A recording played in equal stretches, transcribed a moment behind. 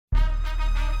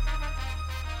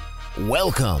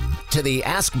Welcome to the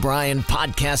Ask Brian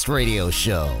podcast radio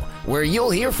show, where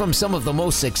you'll hear from some of the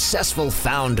most successful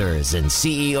founders and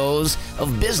CEOs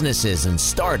of businesses and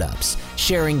startups,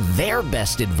 sharing their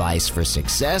best advice for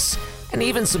success and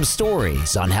even some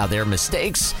stories on how their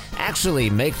mistakes actually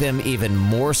make them even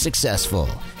more successful.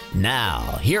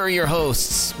 Now, here are your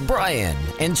hosts, Brian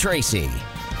and Tracy.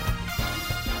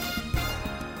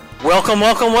 Welcome.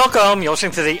 You're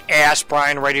listening to the Ask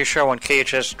Brian radio show on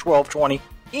KHS 1220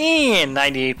 and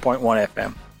 98.1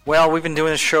 FM. Well, we've been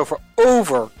doing this show for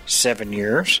over 7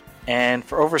 years. And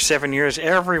for over 7 years,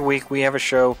 every week we have a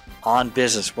show on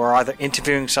business. We're either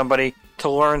interviewing somebody to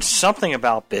learn something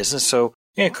about business. So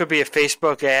it could be a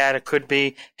Facebook ad. It could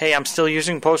be, hey, I'm still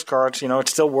using postcards. It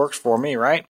still works for me,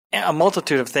 right? A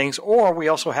multitude of things. Or we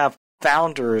also have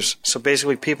founders. So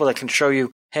basically people that can show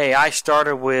you, hey, I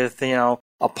started with, a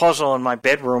puzzle in my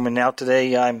bedroom, and now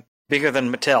today I'm bigger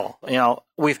than Mattel.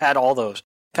 We've had all those.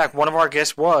 In fact, one of our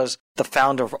guests was the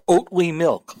founder of Oatly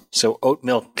Milk. So Oat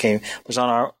Milk was on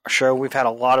our show. We've had a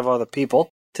lot of other people.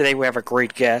 Today we have a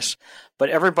great guest. But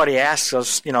everybody asks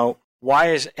us,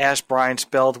 why is Ask Brian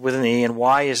spelled with an E, and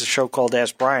why is the show called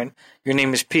Ask Brian? Your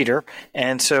name is Peter.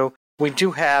 And so we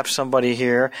do have somebody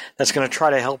here that's going to try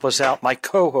to help us out, my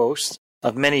co-host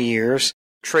of many years,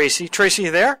 Tracy. Tracy,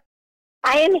 you there?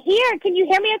 I am here. Can you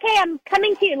hear me okay? I'm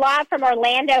coming to you live from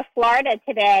Orlando, Florida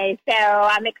today, so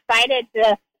I'm excited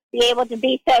to be able to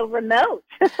be so remote.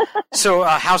 So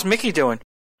how's Mickey doing?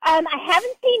 I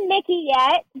haven't seen Mickey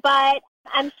yet, but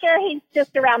I'm sure he's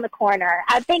just around the corner.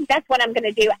 I think that's what I'm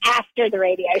going to do after the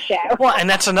radio show. Well, and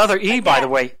that's another E, by the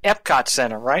way, Epcot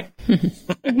Center, right?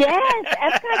 Yes,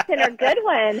 Epcot Center, good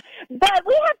one. But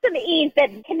we have some E's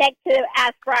that connect to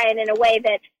Ask Brian in a way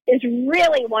that is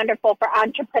really wonderful for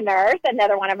entrepreneurs,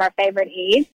 another one of our favorite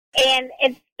E's. And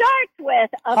it starts with,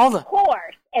 of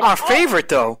course. Our favorite,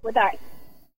 though. With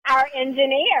our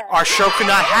engineer. Our show could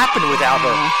not happen without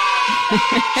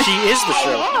her. She is the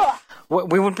show.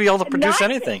 We wouldn't be able to produce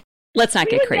anything. Let's not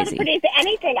get crazy. We wouldn't be able to produce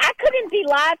anything. I couldn't be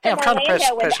live from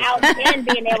Orlando without Jen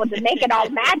being able to make it all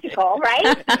magical,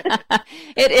 right?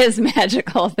 It is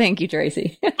magical. Thank you,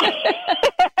 Tracy.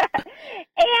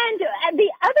 And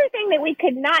the other thing that we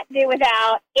could not do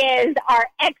without is our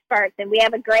experts. And we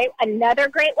have another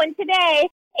great one today.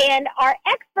 And our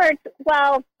experts,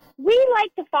 well, we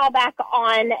like to fall back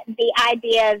on the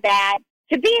idea that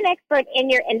to be an expert in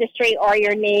your industry or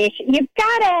your niche, you've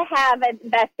got to have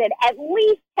invested at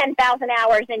least 10,000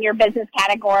 hours in your business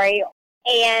category.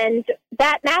 And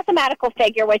that mathematical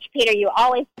figure, which, Peter, you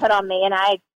always put on me, and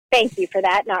I thank you for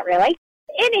that, not really.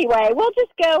 Anyway, we'll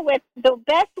just go with the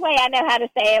best way I know how to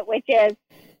say it, which is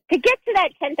to get to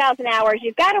that 10,000 hours,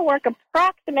 you've got to work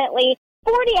approximately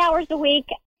 40 hours a week,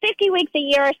 50 weeks a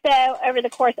year or so over the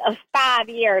course of 5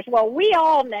 years. Well, we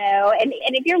all know, and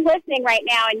if you're listening right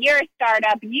now and you're a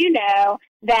startup, you know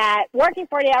that working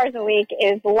 40 hours a week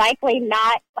is likely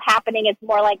not happening. It's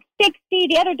more like 60.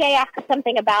 The other day I heard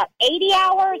something about 80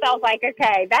 hours. I was like,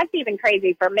 okay, that's even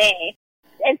crazy for me.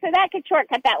 And so that could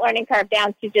shortcut that learning curve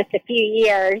down to just a few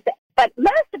years. But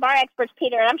most of our experts,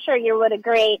 Peter, and I'm sure you would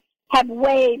agree, have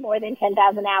way more than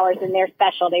 10,000 hours in their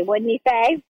specialty, wouldn't you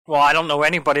say? Well, I don't know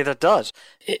anybody that does.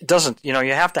 It doesn't, you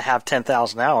have to have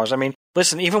 10,000 hours. I mean,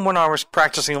 listen, even when I was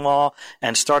practicing law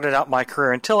and started out my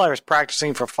career, until I was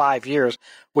practicing for 5 years,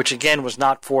 which again was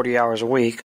not 40 hours a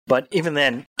week, but even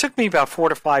then, it took me about 4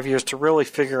 to 5 years to really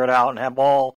figure it out and have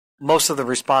most of the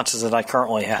responses that I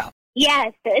currently have.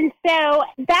 Yes, and so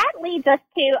that leads us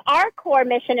to our core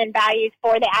mission and values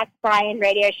for the Ask Brian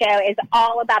radio show is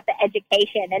all about the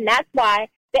education, and that's why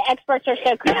the experts are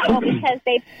so critical because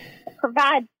they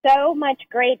provide so much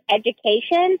great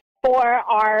education for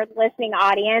our listening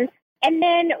audience. And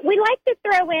then we like to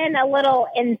throw in a little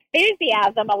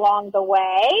enthusiasm along the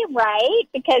way, right?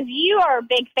 Because you are a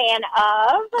big fan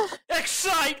of...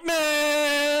 excitement!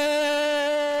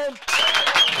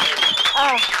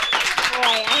 Oh, boy,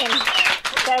 I am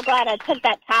so glad I took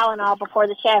that Tylenol before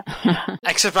the show.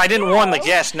 Except I didn't warn the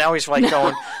guest. Now he's like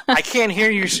going, I can't hear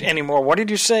you anymore. What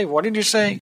did you say? What did you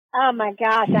say? Oh, my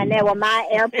gosh, I know. Well, my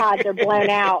AirPods are blown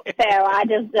out, so I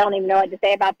just don't even know what to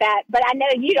say about that. But I know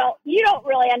you don't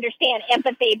really understand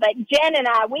empathy, but Jen and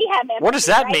I, we have empathy. What does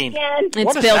that right, mean? Jen?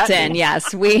 It's built in,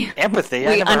 yes. Empathy?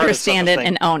 We understand it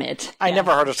and own it. I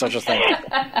never heard of such a thing.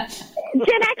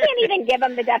 Jen, I can't even give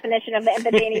him the definition of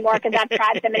empathy anymore because I've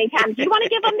tried so many times. Do you want to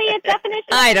give him the definition?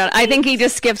 I don't. I think he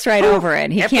just skips right over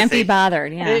it. He can't be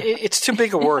bothered. Yeah, it's too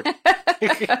big a word.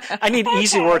 I need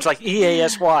easy words like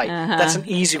EASY. That's an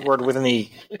easy word with an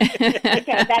E. Okay,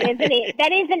 that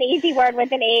is an easy word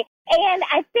with an E. And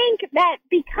I think that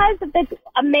because of the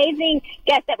amazing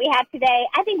guest that we have today,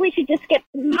 I think we should just skip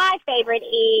my favorite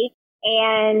E.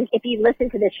 And if you listen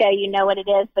to the show, you know what it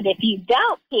is. But if you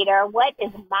don't, Peter, what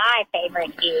is my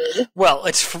favorite E? Well,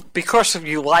 it's because of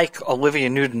you like Olivia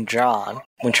Newton-John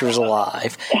when she was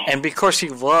alive, and because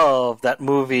you love that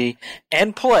movie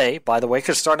and play, by the way,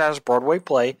 because it started out as a Broadway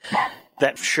play,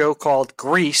 that show called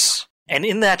Grease. And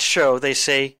in that show, they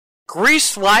say,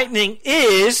 Grease lightning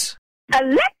is...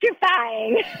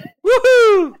 electrifying.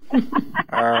 Woohoo!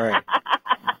 All right.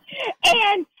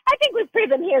 And I think we've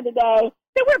proven here today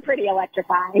that we're pretty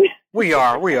electrifying. We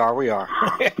are.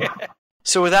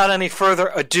 So without any further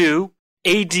ado,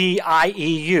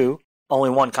 ADIEU, only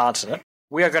one consonant,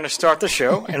 we are going to start the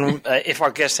show. And if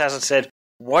our guest hasn't said,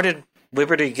 what did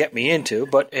Liberty get me into?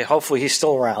 But hopefully he's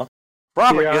still around.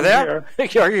 Robert, you there?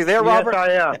 Are you there, Robert?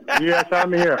 Yes, I am. Yes,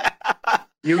 I'm here.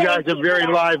 You guys are very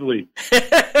lively.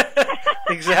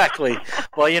 Exactly.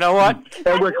 Well, you know what?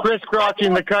 And we're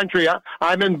crisscrossing the country.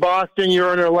 I'm in Boston.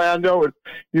 You're in Orlando. And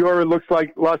yours looks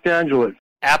like Los Angeles.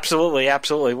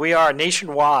 Absolutely. We are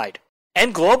nationwide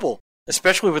and global,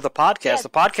 especially with the podcast. Yes. The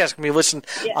podcast can be listened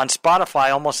on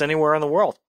Spotify almost anywhere in the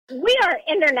world. We are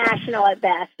international at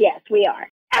best. Yes, we are.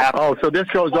 Oh, so this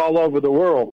goes all over the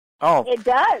world. Oh. It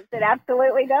does. It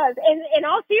absolutely does. In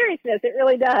all seriousness, it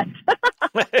really does.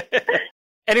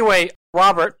 Anyway,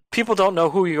 Robert, people don't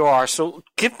know who you are, so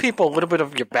give people a little bit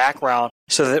of your background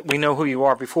so that we know who you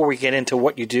are before we get into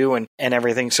what you do and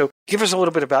everything. So give us a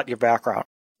little bit about your background.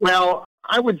 Well,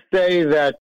 I would say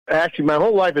that actually my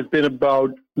whole life has been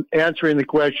about answering the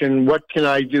question, what can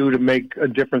I do to make a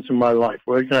difference in my life?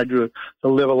 What can I do to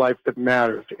live a life that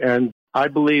matters? And I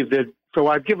believe that, so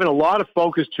I've given a lot of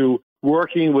focus to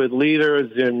working with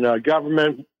leaders in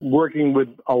government, working with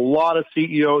a lot of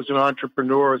CEOs and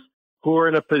entrepreneurs who are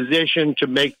in a position to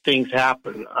make things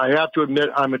happen. I have to admit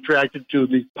I'm attracted to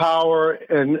the power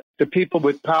and the people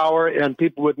with power and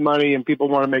people with money and people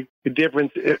want to make a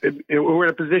difference. We're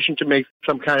in a position to make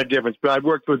some kind of difference. But I've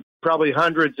worked with probably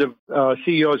hundreds of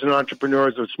CEOs and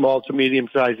entrepreneurs of small to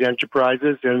medium-sized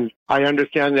enterprises, and I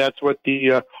understand that's what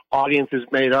the audience is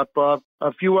made up of.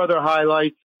 A few other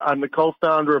highlights. I'm the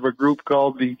co-founder of a group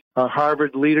called the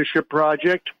Harvard Leadership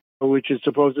Project, which is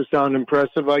supposed to sound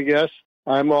impressive, I guess.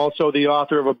 I'm also the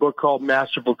author of a book called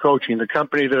Masterful Coaching. The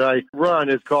company that I run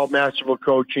is called Masterful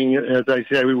Coaching. As I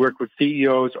said, we work with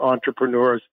CEOs,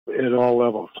 entrepreneurs at all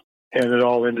levels and at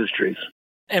all industries.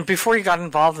 And before you got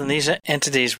involved in these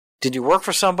entities, did you work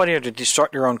for somebody or did you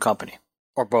start your own company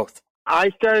or both?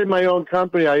 I started my own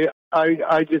company.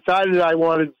 I decided I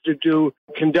wanted to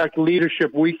conduct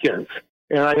leadership weekends.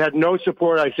 And I had no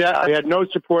support. I had no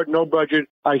support, no budget.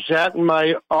 I sat in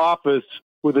my office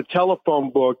with a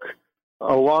telephone book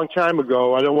a long time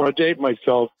ago. I don't want to date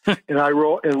myself. And I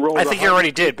enrolled. I think you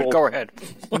already did, but go ahead.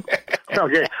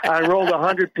 Okay. I enrolled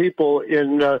 100 people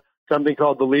in something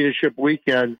called the Leadership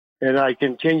Weekend, and I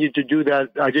continued to do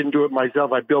that. I didn't do it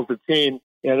myself. I built a team.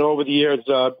 And over the years,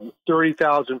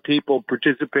 30,000 people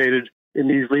participated in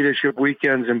these leadership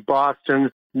weekends in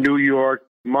Boston, New York,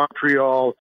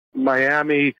 Montreal,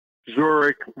 Miami,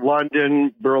 Zurich,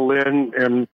 London, Berlin,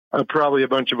 and probably a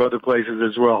bunch of other places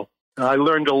as well. I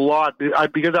learned a lot.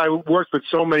 Because I worked with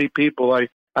so many people,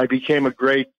 I became a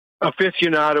great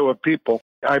aficionado of people.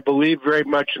 I believe very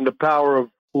much in the power of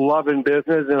love in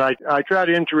business, and I try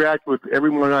to interact with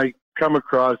everyone I come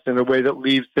across in a way that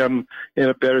leaves them in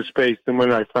a better space than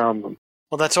when I found them.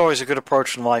 Well, that's always a good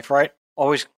approach in life, right?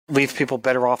 Always leave people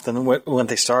better off than when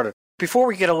they started. Before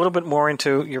we get a little bit more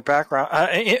into your background,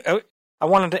 I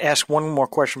wanted to ask one more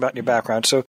question about your background.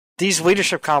 So these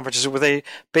leadership conferences, were they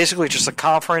basically just a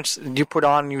conference you put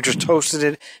on and you just hosted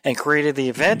it and created the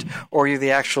event, or are you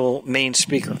the actual main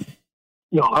speaker?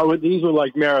 No, these were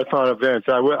like marathon events.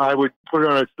 I would put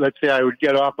on let's say I would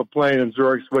get off a plane in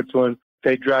Zurich, Switzerland.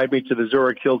 They'd drive me to the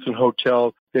Zurich Hilton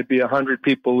Hotel. There'd be 100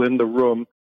 people in the room,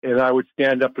 and I would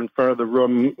stand up in front of the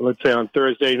room, let's say on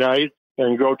Thursday night,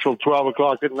 and go till 12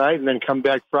 o'clock at night, and then come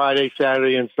back Friday,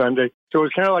 Saturday, and Sunday. So it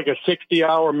was kind of like a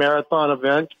 60-hour marathon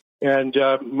event. And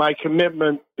my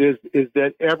commitment is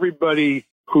that every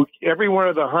one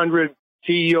of the 100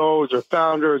 CEOs or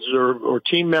founders or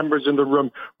team members in the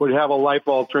room would have a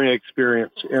life-altering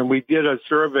experience. And we did a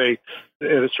survey at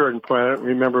a certain point. I don't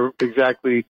remember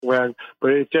exactly when,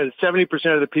 but it said 70%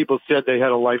 of the people said they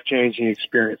had a life-changing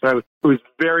experience. I was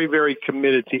very, very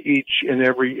committed to each and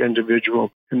every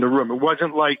individual in the room. It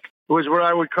wasn't like, it was what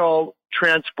I would call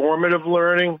transformative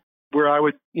learning, where I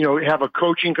would, have a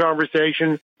coaching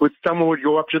conversation with someone would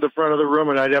go up to the front of the room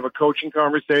and I'd have a coaching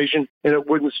conversation and it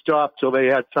wouldn't stop till they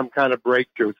had some kind of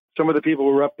breakthrough. Some of the people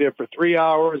were up there for 3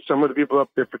 hours. Some of the people up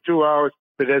there for 2 hours.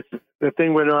 But as the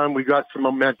thing went on, we got some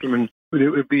momentum and it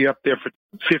would be up there for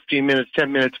 15 minutes,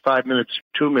 10 minutes, 5 minutes,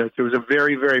 2 minutes. It was a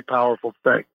very, very powerful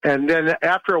thing. And then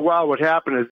after a while, what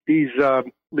happened is these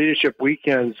leadership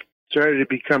weekends started to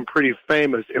become pretty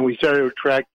famous, and we started to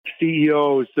attract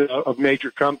CEOs of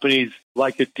major companies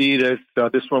like Adidas.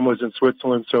 This one was in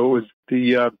Switzerland, so it was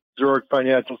the Zurich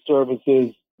Financial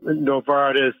Services,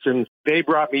 Novartis, and they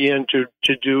brought me in to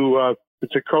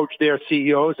coach their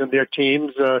CEOs and their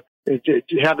teams to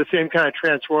have the same kind of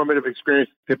transformative experience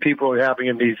that people are having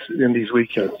in these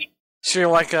weekends. So you're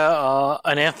like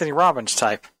an Anthony Robbins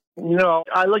type. No,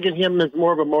 I look at him as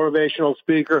more of a motivational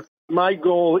speaker. My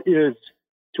goal is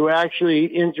to actually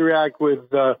interact with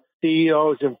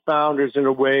CEOs and founders in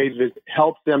a way that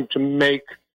helps them to make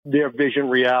their vision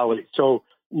reality. So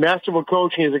Masterful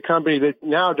Coaching is a company that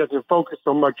now doesn't focus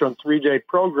so much on 3-day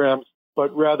programs,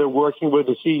 but rather working with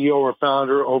a CEO or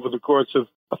founder over the course of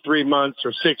 3 months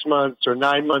or 6 months or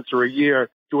 9 months or a year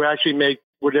to actually make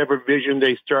whatever vision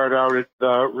they start out at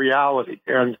reality.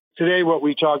 And today what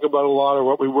we talk about a lot, or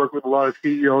what we work with a lot of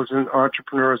CEOs and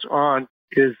entrepreneurs on,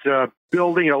 is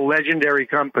building a legendary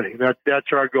company. That's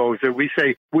our goal. So we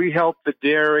say we help the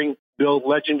daring build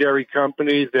legendary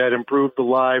companies that improve the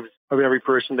lives of every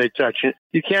person they touch. And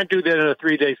you can't do that in a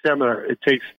 3-day seminar. It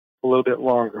takes a little bit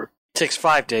longer. It takes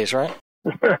 5 days, right?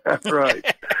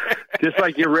 Right. Just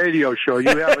like your radio show, you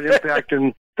have an impact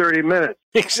in 30 minutes.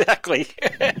 Exactly.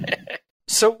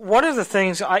 So one of the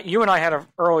things, you and I had an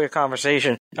earlier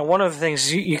conversation, and one of the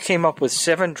things you came up with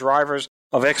 7 drivers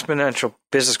of exponential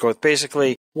business growth.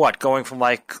 Basically, what, going from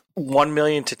like 1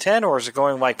 million to 10, or is it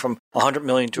going like from 100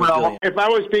 million to a billion? If I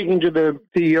was speaking to the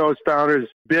CEOs, founders,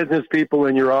 business people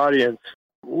in your audience,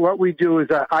 what we do is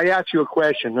I ask you a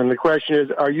question, and the question is,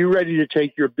 are you ready to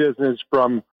take your business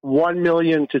from 1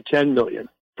 million to 10 million,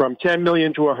 from 10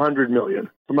 million to 100 million,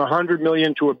 from 100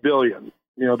 million to a billion?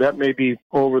 That may be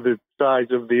over the size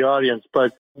of the audience,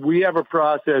 but we have a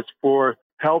process for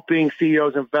helping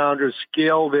CEOs and founders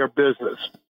scale their business,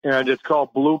 and it's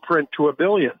called Blueprint to a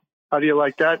Billion. How do you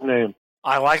like that name?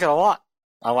 I like it a lot.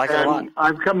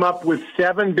 I've come up with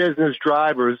 7 business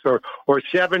drivers or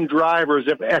 7 drivers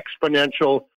of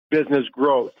exponential business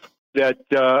growth that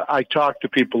I talk to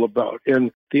people about.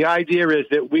 And the idea is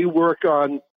that we work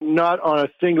on not on a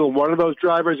single one of those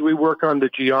drivers. We work on the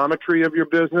geometry of your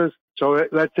business. So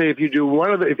let's say if you do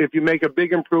if you make a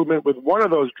big improvement with one of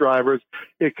those drivers,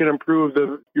 it can improve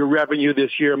your revenue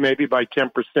this year maybe by 10%.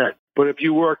 But if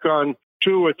you work on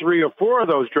 2 or 3 or 4 of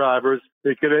those drivers,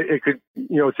 it could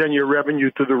send your revenue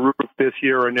to the roof this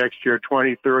year or next year,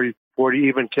 20, 30, 40,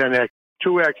 even 10x,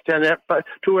 2x, 10x,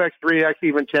 2x, 3x,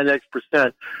 even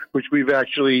 10x%, which we've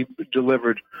actually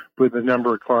delivered with a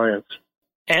number of clients.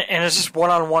 And is this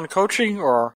one-on-one coaching,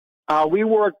 or? We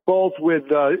work both with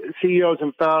CEOs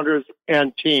and founders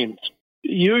and teams.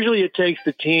 Usually it takes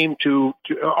the team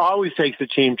always takes the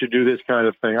team to do this kind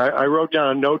of thing. I wrote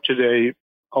down a note today,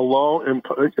 alone,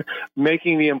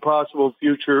 achieving an impossible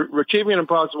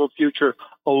future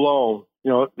alone.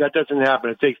 That doesn't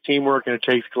happen. It takes teamwork and it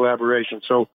takes collaboration.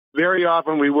 So very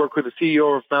often we work with a CEO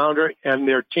or founder and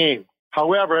their team.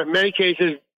 However, in many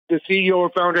cases, the CEO or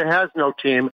founder has no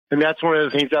team, and that's one of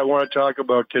the things I want to talk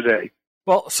about today.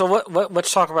 Well, so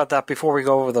let's talk about that before we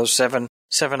go over those seven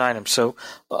items. So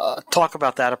talk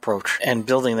about that approach and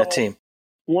building the team.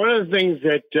 One of the things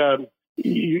that,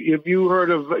 have you heard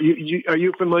of, are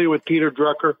you familiar with Peter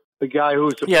Drucker, the guy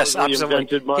who supposedly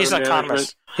invented modern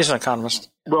management? He's an economist.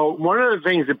 Well, one of the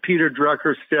things that Peter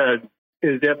Drucker said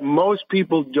is that most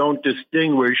people don't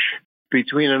distinguish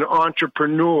between an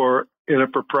entrepreneur and a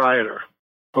proprietor.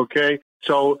 Okay?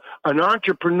 So an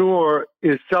entrepreneur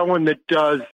is someone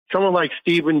like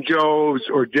Stephen Jobs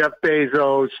or Jeff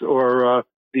Bezos or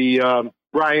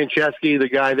Brian Chesky, the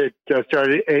guy that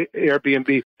started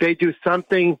Airbnb. They do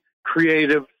something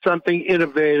creative, something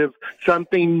innovative,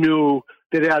 something new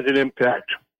that has an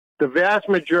impact. The vast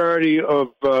majority of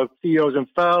CEOs and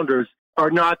founders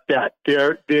are not that.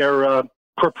 They're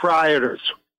proprietors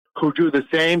who do the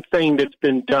same thing that's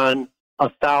been done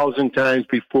 1,000 times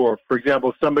before. For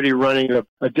example, somebody running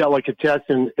a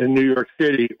delicatessen in New York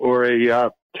City, or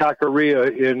a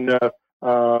taqueria in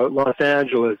Los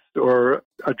Angeles, or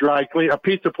a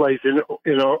pizza place in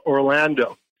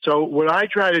Orlando. So what I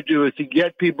try to do is to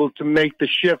get people to make the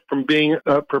shift from being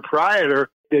a proprietor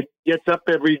that gets up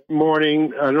every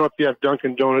morning, I don't know if you have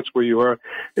Dunkin' Donuts where you are,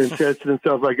 and says to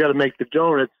themselves, I got to make the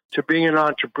donuts, to being an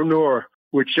entrepreneur,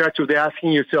 which starts with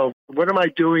asking yourself, what am I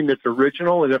doing that's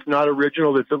original? And if not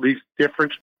original, that's at least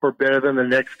different or better than the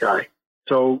next guy.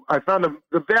 So I found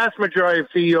the vast majority of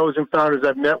CEOs and founders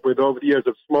I've met with over the years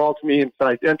of small to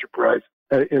medium-sized enterprise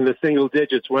in the single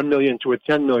digits, 1 million to a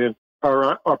 10 million,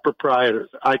 are proprietors.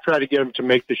 I try to get them to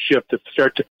make the shift, to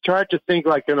start to think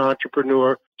like an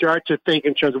entrepreneur, start to think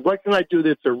in terms of what can I do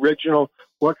that's original,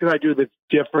 what can I do that's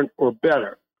different or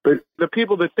better. But the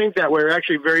people that think that way are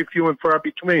actually very few and far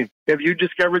between. Have you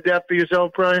discovered that for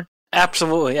yourself, Brian?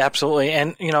 Absolutely, absolutely.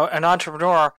 And, an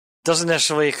entrepreneur doesn't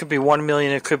necessarily, it could be 1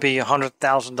 million, it could be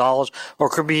 $100,000, or it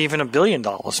could be even $1 billion,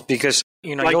 because,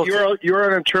 like you're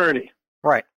an attorney.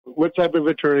 Right. What type of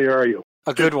attorney are you?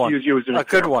 A good one. Use you as an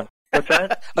attorney. Good one. What's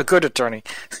that? A good attorney.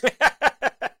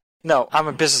 No, I'm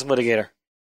a business litigator.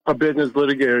 A business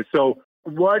litigator. So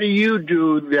what do you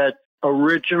do that's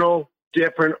original,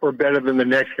 different, or better than the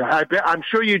next guy? I'm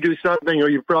sure you do something, or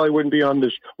you probably wouldn't be on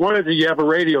this. One is that you have a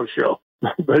radio show.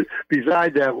 But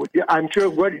besides that, I'm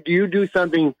sure, do you do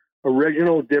something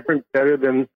original, different, better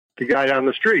than the guy down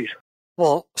the street?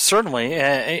 Well, certainly.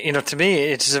 To me,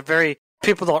 it's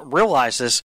people don't realize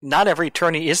this. Not every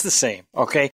attorney is the same,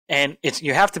 okay? And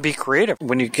you have to be creative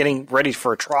when you're getting ready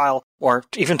for a trial, or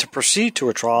even to proceed to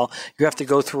a trial. You have to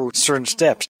go through certain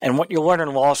steps. And what you learn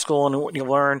in law school and what you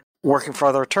learn working for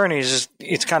other attorneys is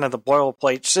it's kind of the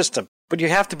boilerplate system. But you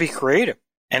have to be creative.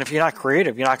 And if you're not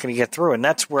creative, you're not going to get through. And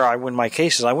that's where I win my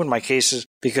cases. I win my cases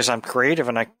because I'm creative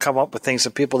and I come up with things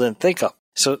that people didn't think of.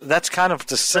 So that's kind of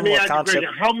the similar concept.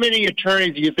 How many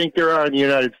attorneys do you think there are in the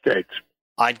United States?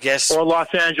 I'd guess. Or Los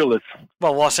Angeles.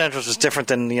 Well, Los Angeles is different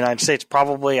than the United States.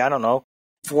 Probably,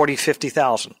 40,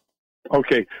 50,000.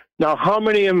 Okay. Now, how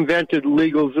many invented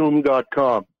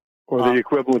LegalZoom.com or the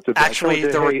equivalent of that?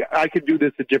 Actually, I could do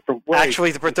this a different way.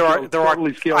 Actually, there are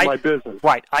totally scale my business.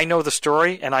 Right. I know the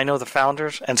story and I know the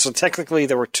founders, and so technically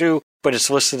there were 2, but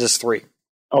it's listed as 3.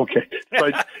 Okay.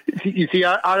 But you see,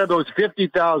 out of those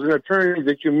 50,000 attorneys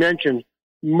that you mentioned,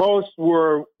 most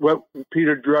were what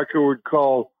Peter Drucker would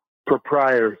call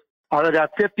proprietors. Out of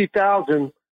that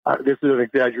 50,000, this is an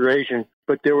exaggeration,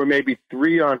 but there were maybe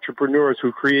 3 entrepreneurs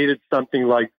who created something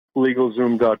like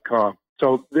LegalZoom.com.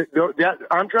 So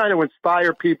I'm trying to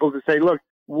inspire people to say, look,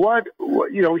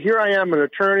 here I am, an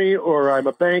attorney, or I'm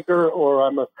a banker, or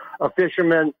I'm a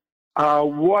fisherman.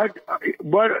 What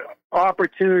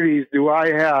opportunities do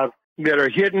I have that are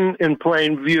hidden in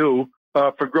plain view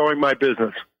for growing my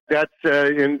business? That's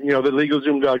the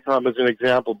LegalZoom.com is an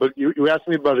example. But you asked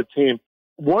me about a team.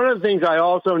 One of the things I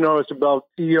also noticed about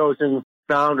CEOs and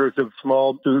founders of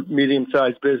small to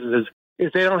medium-sized businesses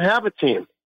is they don't have a team.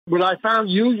 What I found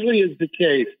usually is the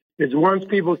case is once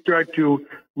people start to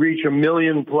reach $1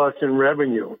 million plus in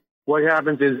revenue, what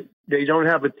happens is they don't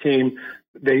have a team.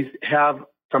 They have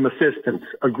some assistants,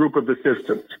 a group of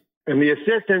assistants. And the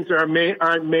assistants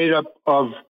aren't made up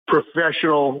of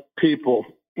professional people,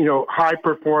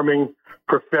 high-performing,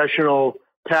 professional,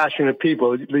 passionate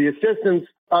people. The assistants,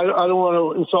 I don't want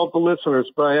to insult the listeners,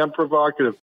 but I am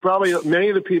provocative. Probably many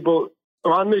of the people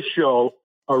on this show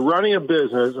are running a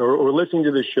business, or listening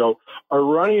to this show, are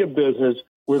running a business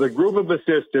with a group of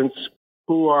assistants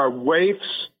who are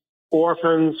waifs,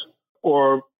 orphans,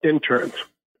 or interns.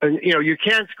 And, you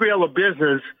can't scale a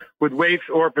business with waifs,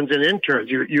 orphans, and interns.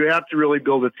 You have to really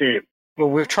build a team. Well,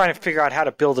 we're trying to figure out how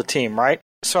to build a team, right?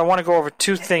 So I want to go over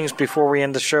 2 things before we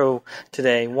end the show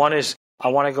today. One is I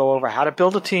want to go over how to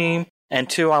build a team, and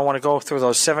 2, I want to go through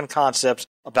those 7 concepts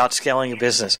about scaling a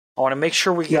business. I want to make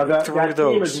sure we get through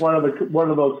those. Team is one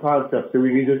of those concepts, so we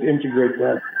can just integrate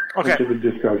that into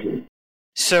the discussion.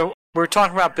 So we're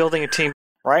talking about building a team,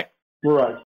 right?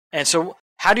 Right. And so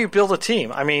how do you build a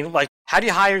team? I mean, how do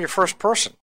you hire your first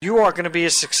person? You are going to be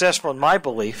as successful, in my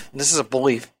belief, and this is a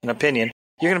belief, an opinion,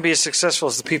 you're going to be as successful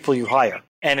as the people you hire.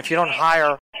 And if you don't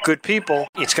hire good people,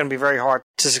 it's going to be very hard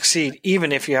to succeed,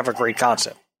 even if you have a great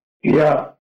concept. Yeah.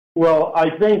 Well,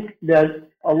 I think that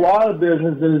a lot of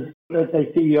businesses, let's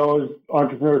say CEOs,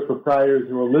 entrepreneurs, proprietors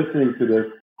who are listening to this,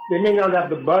 they may not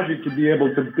have the budget to be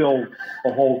able to build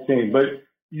a whole team. But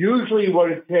usually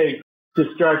what it takes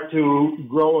to start to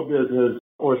grow a business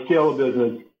or scale a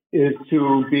business is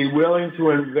to be willing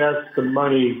to invest the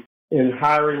money in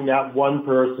hiring that one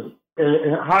person.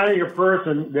 and hiring a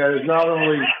person that is not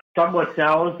only somewhat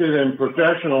talented and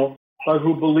professional, but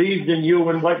who believes in you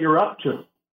and what you're up to.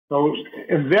 So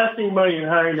investing money in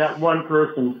hiring that one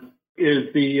person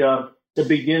is the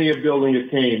beginning of building a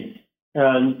team.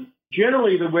 And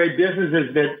generally, the way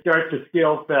businesses that start to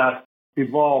scale fast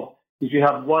evolve is you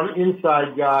have one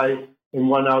inside guy and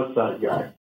one outside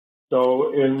guy.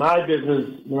 So in my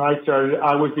business, when I started,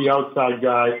 I was the outside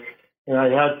guy, and I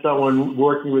had someone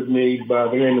working with me by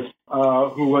the name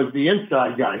of who was the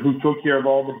inside guy, who took care of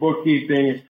all the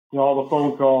bookkeeping and all the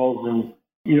phone calls and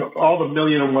all the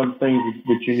 1,000,001 things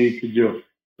that you need to do.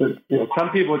 But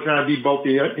some people are trying to be both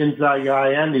the inside guy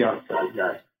and the outside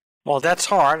guy. Well, that's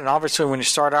hard, and obviously when you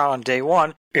start out on day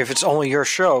one, if it's only your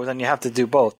show, then you have to do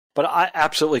both. But I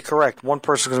absolutely correct. One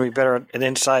person's going to be better at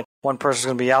inside, one person's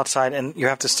going to be outside, and you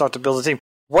have to start to build a team.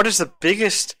 What is the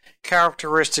biggest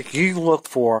characteristic you look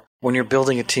for when you're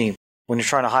building a team, when you're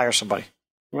trying to hire somebody?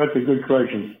 Well, that's a good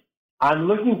question. I'm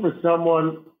looking for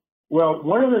someone, well,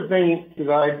 one of the things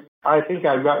that I think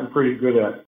I've gotten pretty good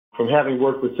at from having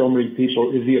worked with so many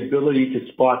people is the ability to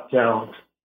spot talent.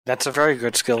 That's a very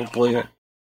good skill, believe it.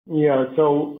 Yeah,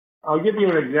 so I'll give you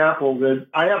an example that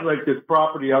I have like this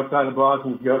property outside of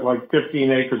Boston. It's got like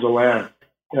 15 acres of land.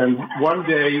 And one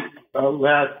day,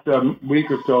 last week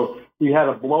or so, we had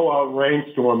a blowout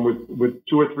rainstorm with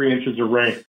 2 or 3 inches of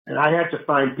rain. And I had to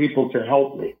find people to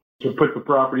help me to put the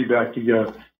property back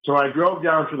together. So I drove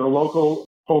down to the local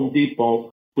Home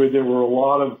Depot where there were a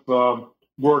lot of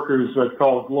workers that's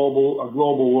called a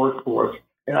global workforce.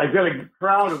 And I got a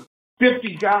crowd of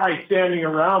 50 guys standing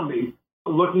around me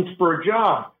looking for a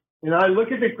job. And I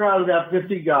look at the crowd of that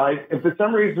 50 guys, and for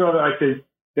some reason or other, I said,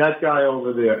 that guy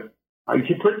over there. I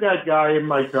can put that guy in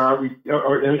my car,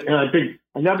 and I pick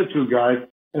another 2 guys,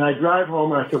 and I drive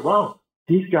home, and I said, wow,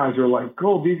 these guys are like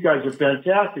gold. These guys are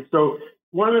fantastic. So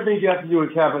one of the things you have to do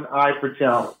is have an eye for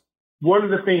talent. What are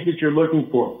the things that you're looking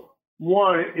for?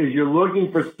 One is you're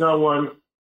looking for someone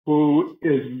who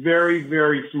is very,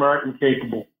 very smart and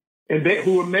capable, and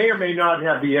who may or may not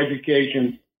have the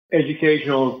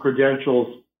educational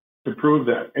credentials to prove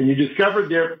that. And you discover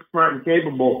they're smart and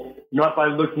capable not by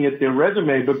looking at their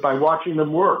resume, but by watching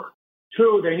them work.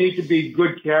 2, they need to be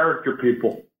good character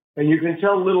people. And you can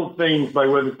tell little things by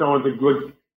whether someone's a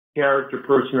good character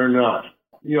person or not.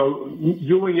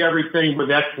 Doing everything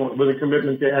with excellence, with a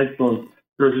commitment to excellence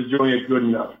versus doing it good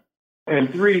enough.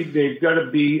 And 3, they've got to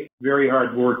be very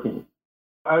hardworking.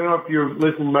 I don't know if you've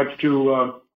listened much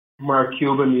to Mark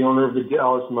Cuban, the owner of the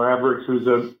Dallas Mavericks, who's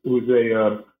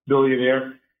a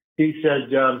billionaire. He said,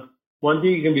 one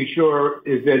thing you can be sure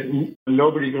is that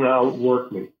nobody's going to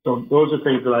outwork me. So those are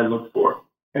things that I look for.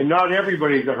 And not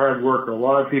everybody's a hard worker. A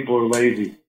lot of people are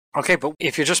lazy. Okay, but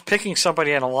if you're just picking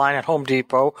somebody in a line at Home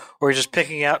Depot, or you're just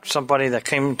picking out somebody that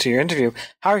came to your interview,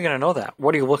 how are you going to know that?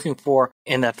 What are you looking for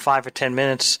in that 5 or 10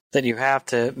 minutes that you have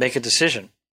to make a decision?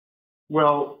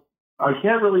 Well, I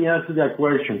can't really answer that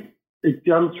question. It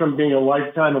comes from being a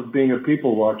lifetime of being a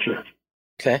people watcher.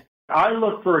 Okay. I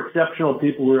look for exceptional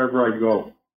people wherever I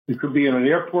go. It could be in an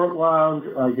airport lounge.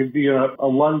 It could be a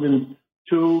London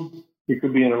tube. It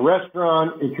could be in a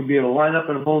restaurant. It could be in a lineup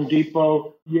at Home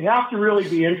Depot. You have to really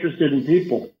be interested in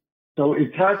people. So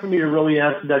it's hard for me to really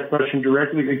answer that question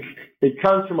directly. It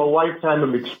comes from a lifetime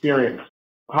of experience.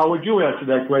 How would you answer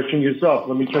that question yourself?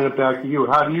 Let me turn it back to you.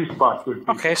 How do you spot good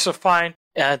people? Okay, so fine.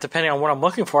 Depending on what I'm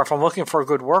looking for, if I'm looking for a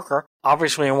good worker,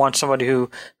 obviously I want somebody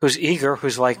who's eager,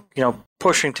 who's like,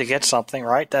 pushing to get something,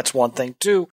 right? That's one thing.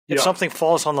 2, if something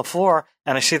falls on the floor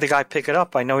and I see the guy pick it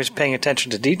up, I know he's paying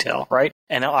attention to detail, right?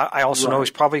 And I also know he's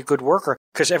probably a good worker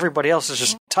because everybody else is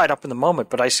just tied up in the moment.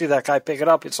 But I see that guy pick it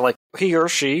up. It's like he or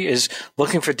she is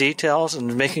looking for details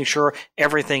and making sure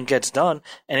everything gets done.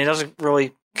 And he doesn't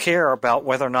really care about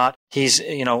whether or not he's,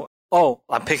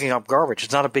 I'm picking up garbage.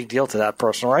 It's not a big deal to that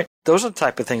person, right? Those are the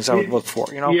type of things I would look for,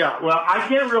 Yeah, well, I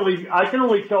can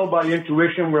only tell by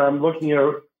intuition when I'm looking at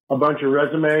a bunch of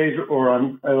resumes or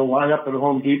I'm at a lineup at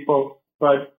Home Depot.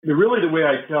 But the way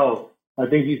I tell, I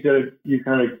think you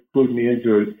kind of clued me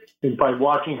into it, is by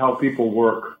watching how people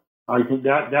work.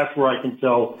 That's where I can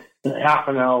tell in half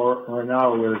an hour or an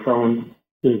hour whether someone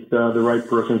is the right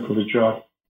person for the job.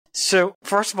 So,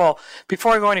 first of all,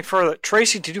 before I go any further,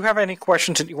 Tracy, did you have any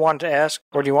questions that you wanted to ask,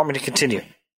 or do you want me to continue?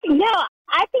 No,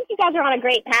 I think you guys are on a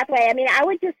great pathway. I mean, I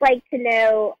would just like to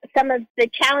know some of the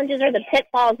challenges or the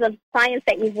pitfalls of clients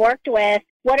that you've worked with.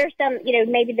 What are some,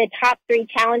 maybe the top 3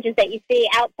 challenges that you see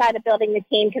outside of building the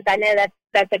team? Because I know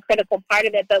that's a critical part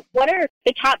of it. But what are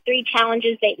the top 3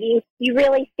 challenges that you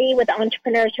really see with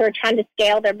entrepreneurs who are trying to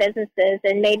scale their businesses?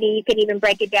 And maybe you could even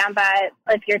break it down by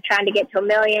if you're trying to get to $1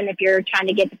 million, if you're trying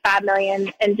to get to $5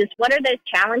 million, and just what are those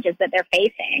challenges that they're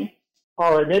facing?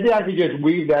 All right, maybe I could just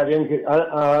weave that in.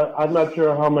 I'm not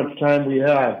sure how much time we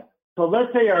have. So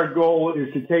let's say our goal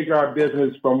is to take our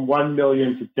business from 1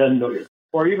 million to 10 million,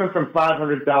 or even from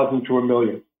 500,000 to 1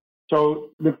 million. So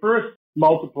the first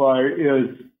multiplier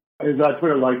is I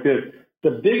put it like this: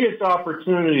 the biggest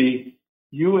opportunity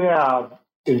you have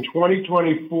in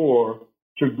 2024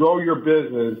 to grow your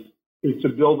business is to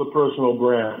build a personal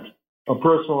brand, a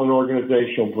personal and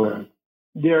organizational brand.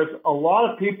 There's a lot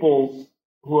of people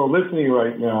who are listening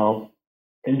right now,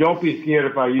 and don't be scared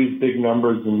if I use big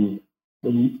numbers and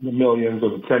the millions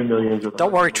or the 10 millions.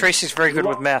 Don't worry, Tracy's very good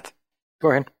with math. Go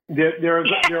ahead. There are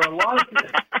a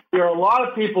lot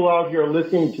of people out here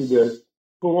listening to this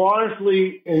who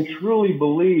honestly and truly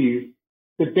believe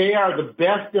that they are the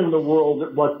best in the world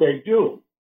at what they do,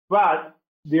 but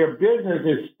their business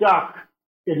is stuck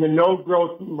in the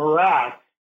no-growth morass,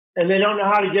 and they don't know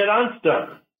how to get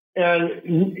unstuck. And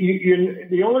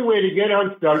the only way to get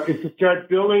unstuck is to start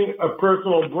building a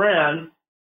personal brand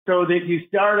so that you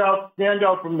stand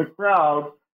out from the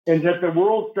crowd, and that the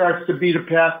world starts to beat a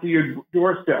path to your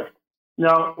doorstep.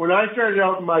 Now, when I started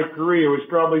out in my career, it was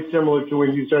probably similar to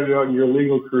when you started out in your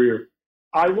legal career.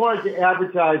 I wanted to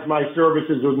advertise my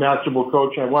services with Masterful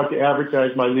Coaching. I wanted to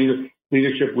advertise my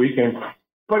leadership weekend,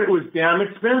 but it was damn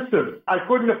expensive. I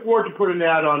couldn't afford to put an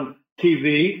ad on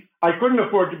TV. I couldn't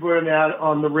afford to put an ad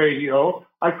on the radio.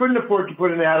 I couldn't afford to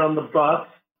put an ad on the bus.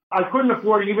 I couldn't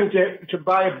afford even to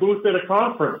buy a booth at a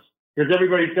conference, because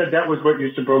everybody said that was what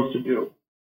you're supposed to do.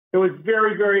 It was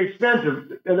very, very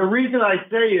expensive. And the reason I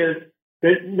say is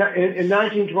that in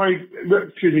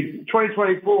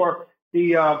 2024,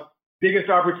 the biggest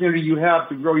opportunity you have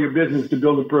to grow your business, to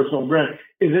build a personal brand,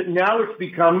 is that now it's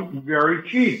become very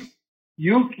cheap.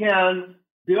 You can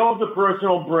build a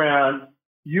personal brand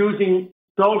using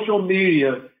social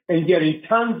media and getting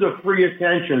tons of free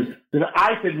attention that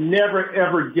I could never,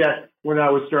 ever get when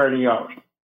I was starting out.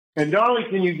 And not only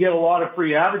can you get a lot of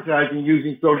free advertising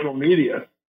using social media,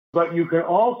 but you can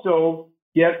also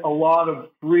get a lot of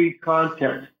free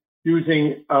content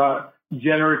using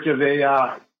generative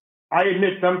AI. I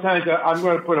admit sometimes I'm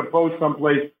going to put a post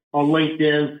someplace on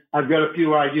LinkedIn. I've got a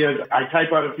few ideas. I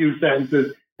type out a few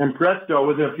sentences, and presto,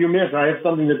 within a few minutes, I have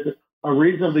something that's a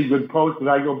reasonably good post that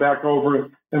I go back over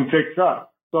and fix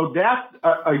up. So that's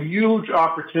a huge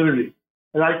opportunity.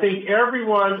 And I think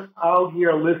everyone out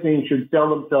here listening should tell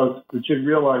themselves, should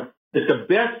realize that the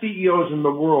best CEOs in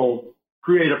the world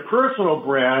create a personal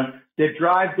brand that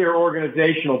drives their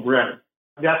organizational brand.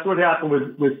 That's what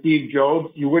happened with Steve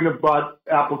Jobs. You wouldn't have bought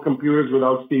Apple computers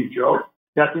without Steve Jobs.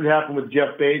 That's what happened with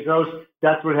Jeff Bezos.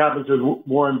 That's what happens with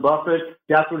Warren Buffett.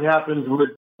 That's what happens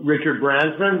with Richard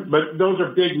Branson. But those are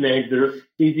big names that are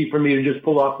easy for me to just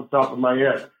pull off the top of my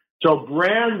head. So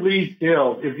brand leads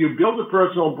sales. If you build a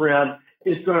personal brand,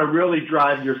 it's going to really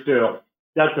drive your sales.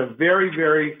 That's a very,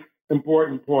 very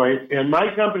important point. And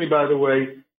my company, by the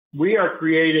way, we are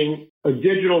creating a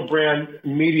digital brand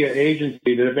media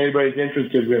agency that if anybody's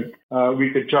interested in,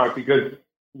 we could talk, because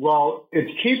while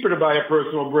it's cheaper to buy a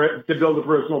personal brand, to build a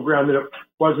personal brand than it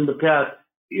was in the past,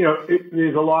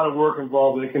 there's a lot of work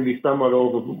involved and it can be somewhat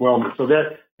overwhelming. So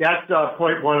that's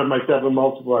point one of my 7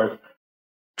 multipliers.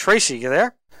 Tracy, you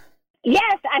there?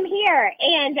 Yes, I'm here.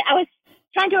 And I was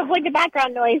trying to avoid the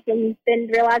background noise and then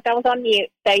realized I was on mute,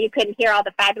 so you couldn't hear all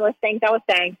the fabulous things I was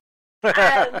saying. But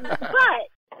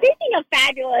speaking of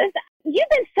fabulous, you've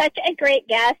been such a great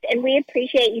guest, and we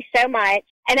appreciate you so much.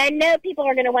 And I know people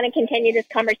are going to want to continue this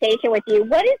conversation with you.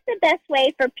 What is the best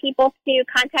way for people to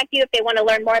contact you if they want to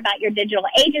learn more about your digital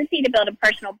agency, to build a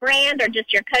personal brand, or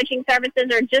just your coaching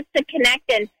services, or just to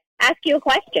connect and ask you a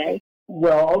question?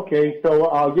 Well, okay, so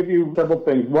I'll give you several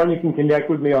things. One, you can connect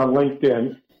with me on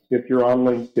LinkedIn, if you're on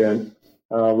LinkedIn,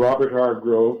 Robert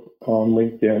Hargrove on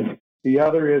LinkedIn. The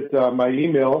other is my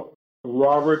email,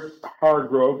 Robert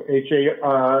Hargrove,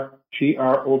 HARGROVE,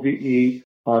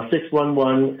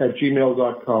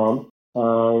 611@gmail.com.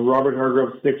 Robert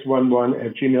Hargrove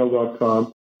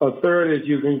 611@gmail.com. A third is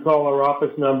you can call our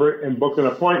office number and book an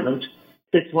appointment,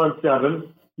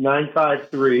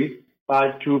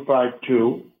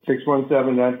 617-953-5252,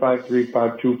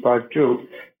 617-953-5252.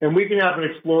 And we can have an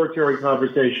exploratory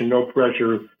conversation, no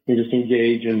pressure. You just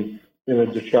engage in a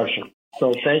discussion.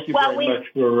 So thank you very much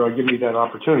for giving me that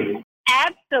opportunity.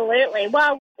 Absolutely.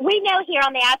 Well, we know here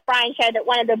on the Ask Brian show that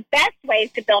one of the best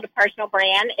ways to build a personal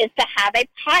brand is to have a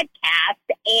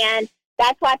podcast. And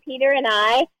that's why Peter and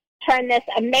I turn this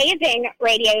amazing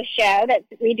radio show that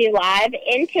we do live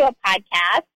into a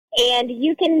podcast. And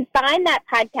you can find that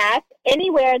podcast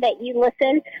anywhere that you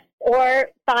listen or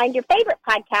find your favorite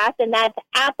podcast. And that's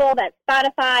Apple, that's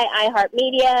Spotify,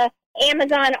 iHeartMedia,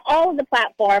 Amazon, all of the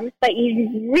platforms. But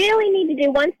you really need to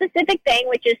do one specific thing,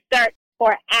 which is search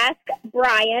for Ask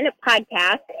Brian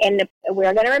Podcast. And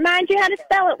we're going to remind you how to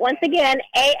spell it once again,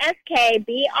 AskBrien.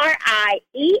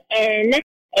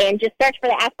 And just search for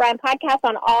the Ask Brian Podcast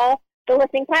on all the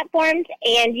listening platforms,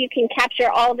 and you can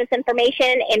capture all of this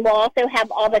information, and we'll also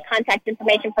have all the contact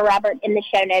information for Robert in the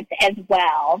show notes as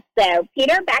well. So,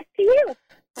 Peter, back to you.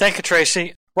 Thank you,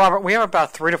 Tracy. Robert, we have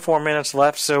about 3 to 4 minutes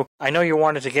left, so I know you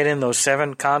wanted to get in those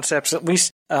 7 concepts. At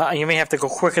least you may have to go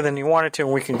quicker than you wanted to,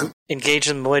 and we can engage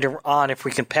them later on if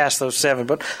we can pass those 7.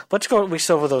 But let's go at least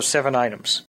over those 7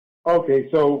 items. Okay,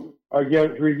 so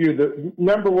again, to review, the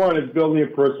number 1 is building a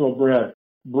personal brand.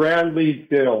 Brand leads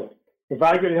sales. If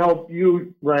I could help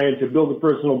you, Ryan, to build a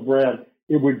personal brand,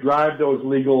 it would drive those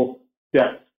legal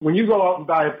steps. When you go out and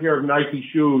buy a pair of Nike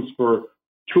shoes for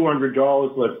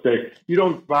 $200, let's say, you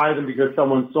don't buy them because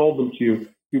someone sold them to you.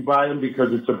 You buy them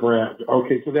because it's a brand.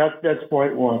 Okay, so that's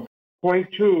point 1. Point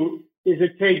 2 is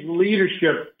it takes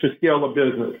leadership to scale a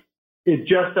business. It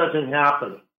just doesn't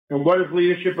happen. And what is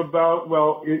leadership about?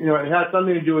 Well, it has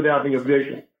something to do with having a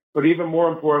vision. But even more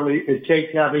importantly, it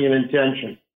takes having an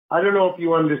intention. I don't know if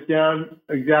you understand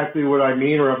exactly what I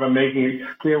mean or if I'm making it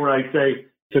clear when I say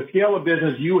to scale a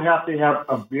business, you have to have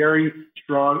a very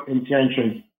strong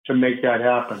intention to make that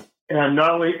happen. And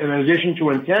not only, in addition to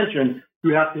intention,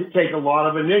 you have to take a lot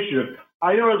of initiative.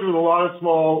 I notice with a lot of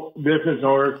small business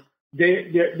owners,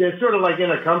 they're sort of like in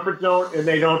a comfort zone and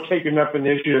they don't take enough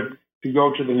initiative to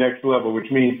go to the next level, which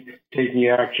means taking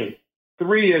action.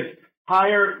 3 is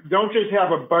don't just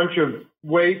have a bunch of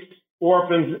waste,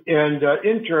 orphans, and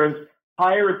interns.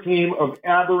 Hire a team of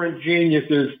aberrant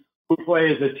geniuses who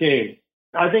play as a team.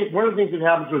 I think one of the things that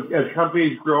happens as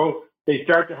companies grow, they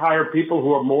start to hire people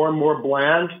who are more and more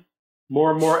bland,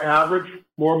 more and more average,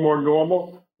 more and more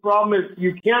normal. The problem is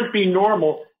you can't be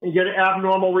normal and get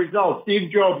abnormal results.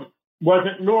 Steve Jobs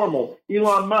wasn't normal.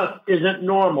 Elon Musk isn't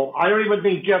normal. I don't even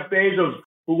think Jeff Bezos,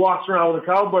 who walks around with a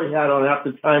cowboy hat on half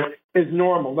the time, is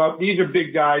normal. Now, these are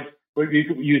big guys, but you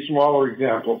can use smaller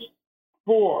examples.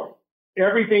 4,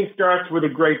 everything starts with a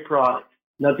great product.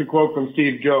 That's a quote from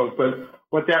Steve Jobs. But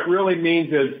what that really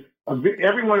means is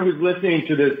everyone who's listening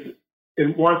to this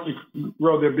and wants to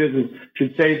grow their business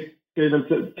should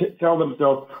tell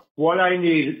themselves, what I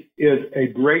need is a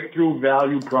breakthrough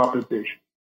value proposition.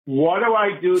 What do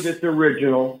I do that's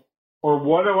original, or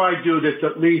what do I do that's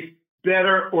at least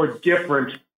better or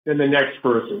different than the next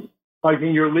person? Like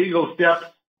in your Legal Steps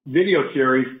video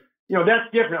series,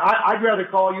 that's different. I'd rather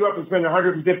call you up and spend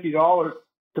 $150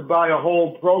 to buy a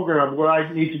whole program of what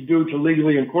I need to do to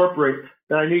legally incorporate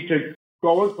than I need to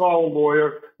go and call a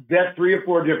lawyer, vet 3 or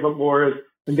 4 different lawyers,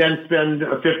 and then spend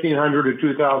 $1,500 or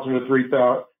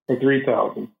 $2,000 or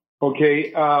 $3,000.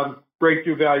 Okay,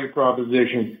 breakthrough value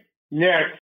proposition.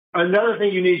 Next, another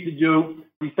thing you need to do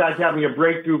besides having a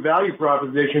breakthrough value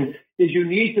proposition is you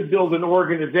need to build an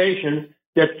organization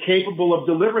that's capable of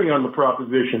delivering on the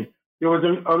proposition. There was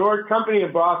an company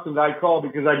in Boston that I called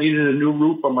because I needed a new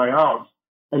roof on my house.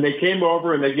 And they came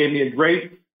over and they gave me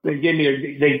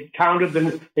they counted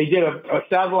them, they did a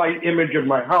satellite image of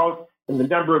my house and the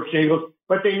number of shingles,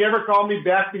 but they never called me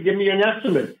back to give me an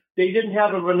estimate. They didn't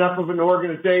have enough of an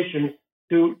organization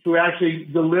to actually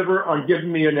deliver on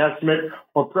giving me an estimate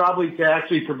or probably to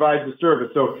actually provide the service.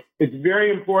 So it's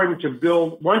very important to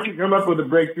build, once you come up with a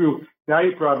breakthrough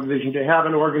value proposition, to have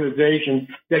an organization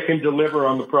that can deliver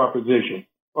on the proposition.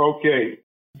 Okay.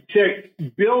 6,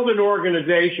 build an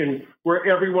organization where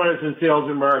everyone is in sales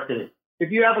and marketing.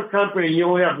 If you have a company and you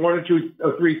only have 1 or 2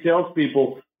 or 3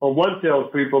 salespeople or 1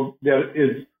 salespeople that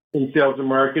is in sales and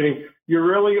marketing, you're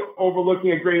really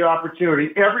overlooking a great opportunity.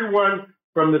 Everyone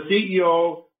from the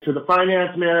CEO to the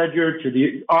finance manager to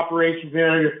the operations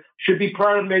manager should be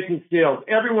part of making sales.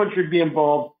 Everyone should be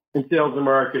involved in sales and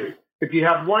marketing. If you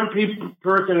have 1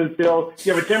 person in sales,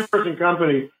 you have a 10-person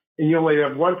company and you only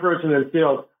have 1 person in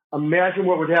sales, imagine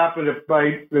what would happen if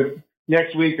by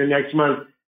next week or next month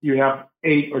you have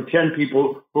 8 or 10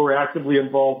 people who are actively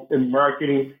involved in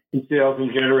marketing and sales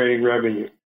and generating revenue.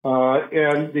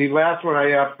 And the last one I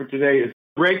have for today is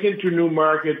break into new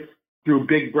markets through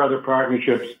big brother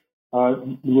partnerships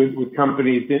with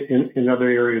companies in other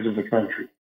areas of the country.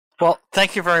 Well,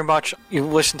 thank you very much. You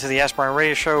listen to the Ask Brian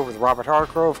Radio Show with Robert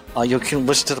Hargrove. You can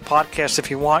listen to the podcast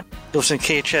if you want. You listen to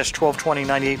KHS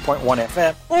 1220 98.1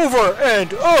 FM. Over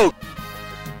and out!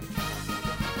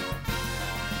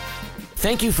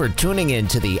 Thank you for tuning in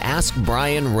to the Ask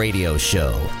Brian Radio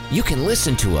Show. You can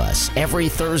listen to us every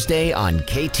Thursday on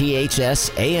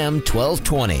KTHS AM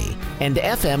 1220 and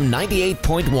FM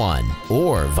 98.1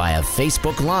 or via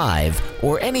Facebook Live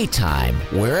or anytime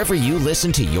wherever you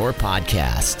listen to your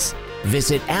podcasts.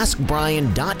 Visit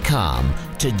AskBrian.com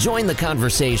to join the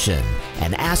conversation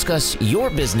and ask us your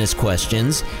business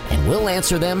questions, and we'll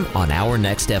answer them on our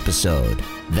next episode.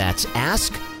 That's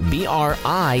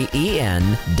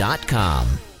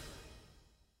AskBrien.com.